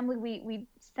each family, we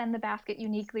send the basket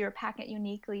uniquely or pack it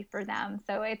uniquely for them.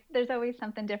 So there's always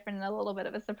something different and a little bit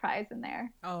of a surprise in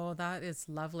there. Oh, that is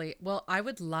lovely. Well, I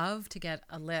would love to get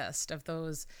a list of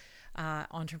those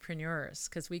entrepreneurs,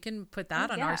 because we can put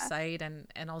that on our site,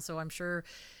 and also I'm sure,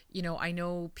 you know, I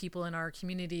know people in our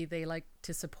community, they like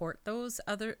to support those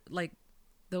other, like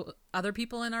the other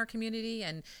people in our community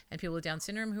and people with Down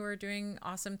syndrome who are doing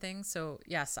awesome things. So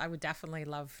yes, I would definitely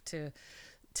love to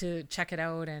check it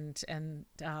out and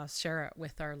share it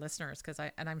with our listeners, because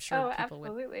I'm sure people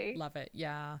would love it.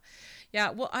 Yeah.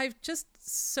 Well, I've just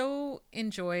so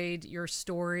enjoyed your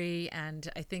story, and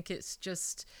I think it's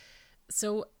just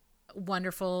so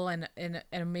wonderful and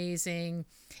amazing.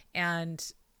 And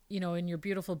you know, in your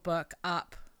beautiful book,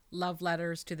 Up, Love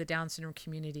Letters to the Down Syndrome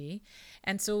Community.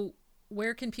 And so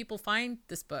where can people find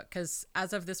this book? Because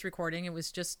as of this recording, it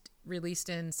was just released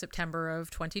in September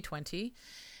of 2020.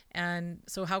 And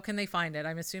so how can they find it?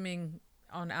 I'm assuming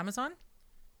on Amazon?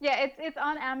 Yeah, it's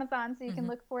on Amazon, so you can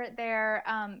look for it there.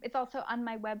 It's also on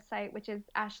my website, which is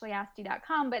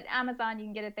ashleyasti.com, but Amazon, you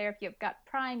can get it there. If you've got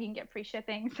Prime, you can get free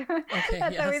shipping. So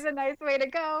that's always a nice way to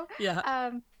go.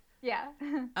 Yeah. Yeah.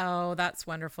 Oh, that's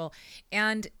wonderful.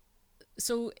 And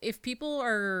so if people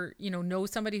are, know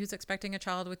somebody who's expecting a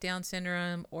child with Down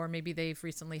syndrome, or maybe they've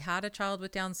recently had a child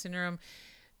with Down syndrome,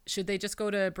 should they just go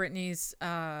to Brittany's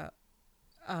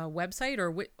website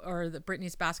or the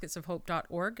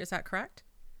Brittany'sBasketsOfHope.org? Is that correct?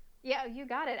 Yeah, you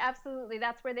got it. Absolutely.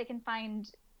 That's where they can find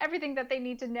everything that they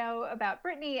need to know about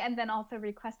Brittany, and then also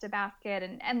request a basket.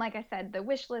 And like I said, the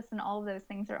wish list and all of those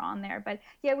things are on there. But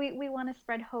yeah, we want to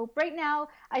spread hope. Right now,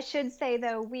 I should say,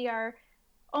 though, we are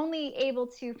only able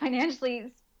to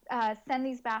financially send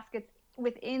these baskets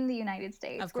within the United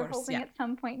States. Of course, we're hoping at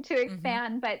some point to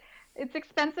expand, but it's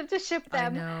expensive to ship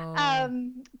them. I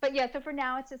know. But yeah, so for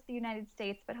now it's just the United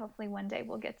States, but hopefully one day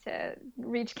we'll get to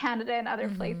reach Canada and other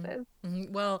places.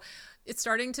 Well, it's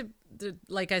starting to,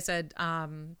 like I said,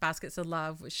 Baskets of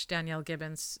Love, which Danielle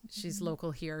Gibbons, she's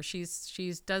local here.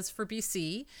 She's does for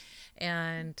BC,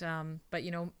 and but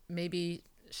maybe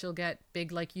she'll get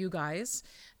big like you guys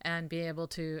and be able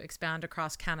to expand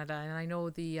across Canada. And I know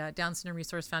the Down Syndrome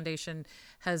Resource Foundation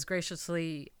has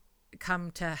graciously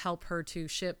come to help her to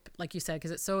ship, like you said,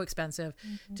 because it's so expensive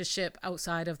to ship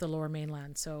outside of the Lower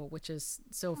Mainland. So, which is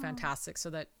so fantastic, so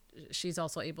that she's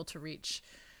also able to reach,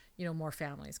 more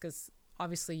families, because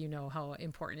obviously how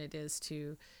important it is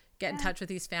to get in touch with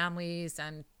these families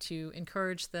and to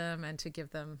encourage them and to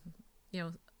give them,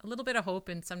 a little bit of hope.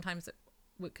 And sometimes it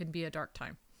can be a dark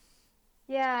time.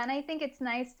 Yeah, and I think it's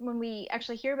nice when we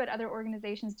actually hear about other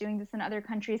organizations doing this in other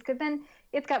countries, because then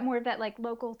it's got more of that like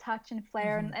local touch and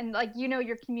flair, and like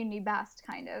your community best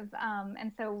kind of.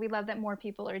 And so we love that more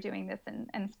people are doing this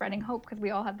and spreading hope, because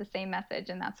we all have the same message,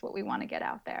 and that's what we want to get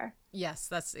out there. Yes,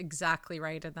 that's exactly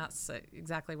right, and that's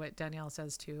exactly what Danielle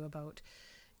says too about.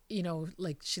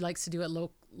 Like she likes to do it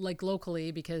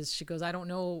locally, because she goes, I don't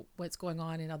know what's going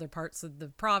on in other parts of the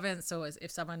province. So if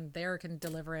someone there can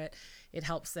deliver it, it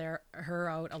helps her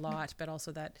out a lot. But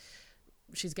also that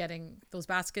she's getting those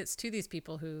baskets to these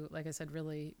people who, like I said,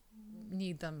 really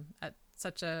need them at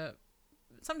such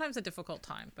sometimes a difficult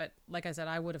time. But like I said,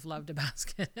 I would have loved a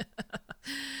basket.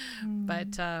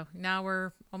 But now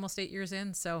we're almost 8 years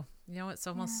in. So, it's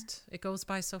almost, it goes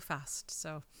by so fast.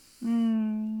 So.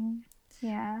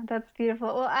 Yeah, that's beautiful.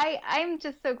 Well, I'm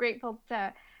just so grateful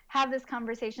to have this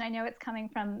conversation. I know it's coming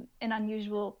from an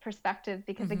unusual perspective,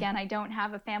 because again, I don't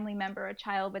have a family member, a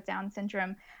child with Down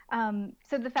syndrome.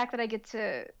 So the fact that I get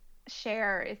to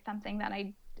share is something that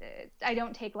I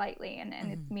don't take lightly, and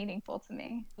it's meaningful to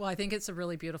me. Well, I think it's a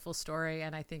really beautiful story,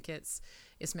 and I think it's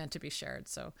meant to be shared.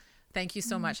 So thank you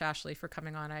so much, Ashley, for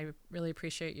coming on. I really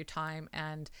appreciate your time,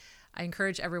 and I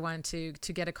encourage everyone to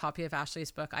get a copy of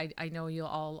Ashley's book. I know you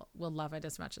all will love it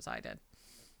as much as I did.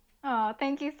 Oh,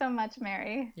 thank you so much,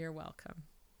 Mary. You're welcome.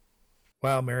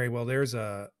 Wow, Mary. Well, there's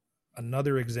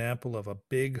another example of a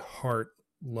big heart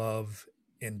love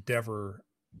endeavor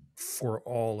for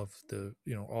all of the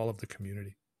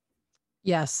community.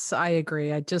 Yes, I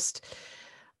agree. I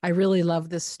really love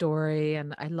this story,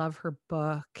 and I love her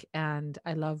book, and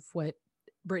I love what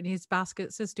Brittany's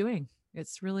Baskets is doing.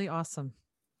 It's really awesome.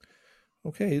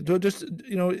 Okay. So just,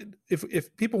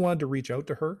 if people wanted to reach out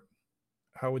to her,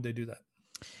 how would they do that?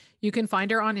 You can find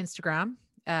her on Instagram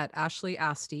at Ashley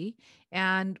Asti,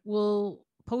 and we'll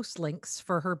post links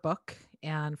for her book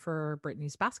and for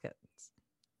Brittany's Baskets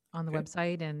on the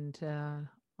website and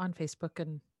on Facebook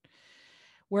and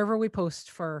wherever we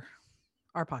post for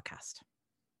our podcast.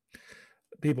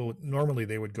 People normally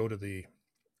they would go to the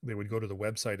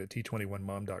website at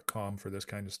t21mom.com for this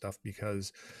kind of stuff,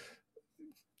 because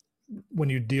when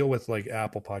you deal with like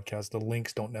Apple Podcasts, the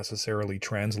links don't necessarily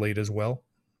translate as well.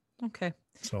 Okay.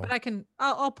 So, but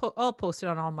I'll post it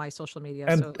on all my social media.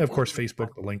 And of course,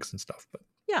 Facebook, the links and stuff. But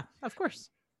yeah, of course.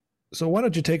 So why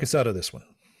don't you take us out of this one?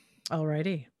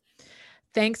 Alrighty.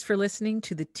 Thanks for listening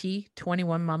to the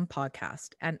T21 Mom podcast.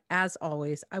 And as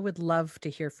always, I would love to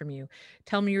hear from you.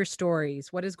 Tell me your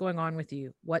stories. What is going on with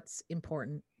you? What's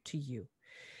important to you?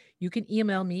 You can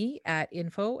email me at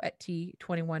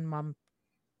info@t21mom.com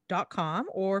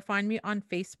or find me on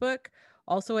Facebook,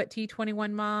 also at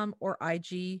T21Mom, or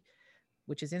IG,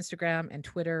 which is Instagram, and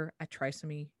Twitter at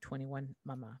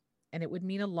Trisomy21Mama. And it would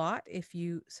mean a lot if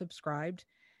you subscribed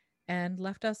and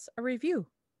left us a review.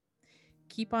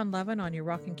 Keep on loving on your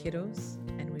rockin' kiddos,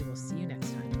 and we will see you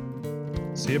next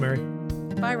time. See you, Mary.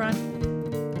 Bye, Ron.